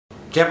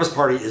Campus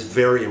Party is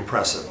very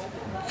impressive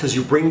because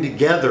you bring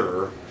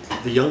together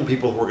the young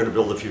people who are going to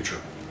build the future.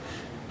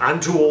 I'm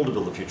too old to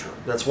build the future.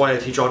 That's why I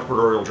teach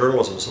entrepreneurial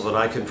journalism, so that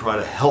I can try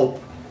to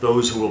help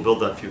those who will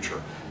build that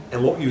future.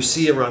 And what you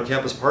see around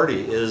Campus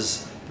Party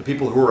is the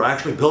people who are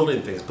actually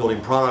building things,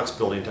 building products,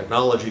 building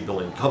technology,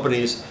 building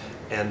companies,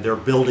 and they're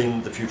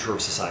building the future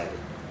of society.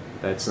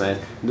 That's nice.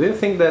 Do you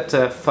think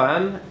that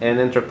fun and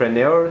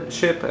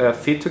entrepreneurship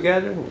fit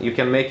together? You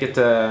can make it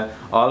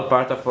all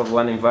part of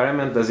one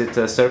environment? Does it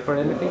serve for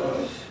anything?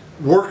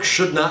 Work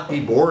should not be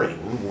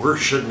boring. Work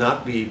should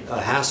not be a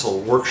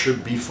hassle. Work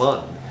should be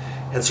fun.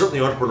 And certainly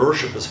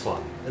entrepreneurship is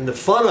fun. And the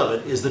fun of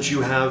it is that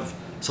you have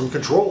some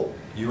control.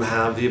 You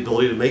have the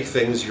ability to make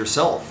things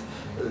yourself.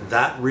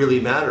 That really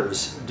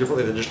matters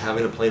differently than just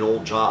having a plain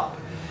old job.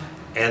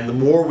 And the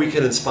more we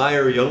can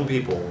inspire young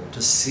people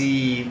to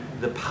see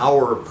the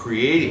power of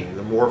creating,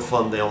 the more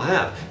fun they'll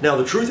have. Now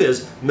the truth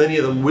is, many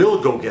of them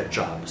will go get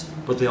jobs,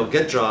 but they'll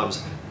get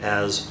jobs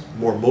as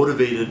more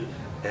motivated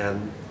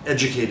and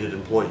educated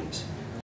employees.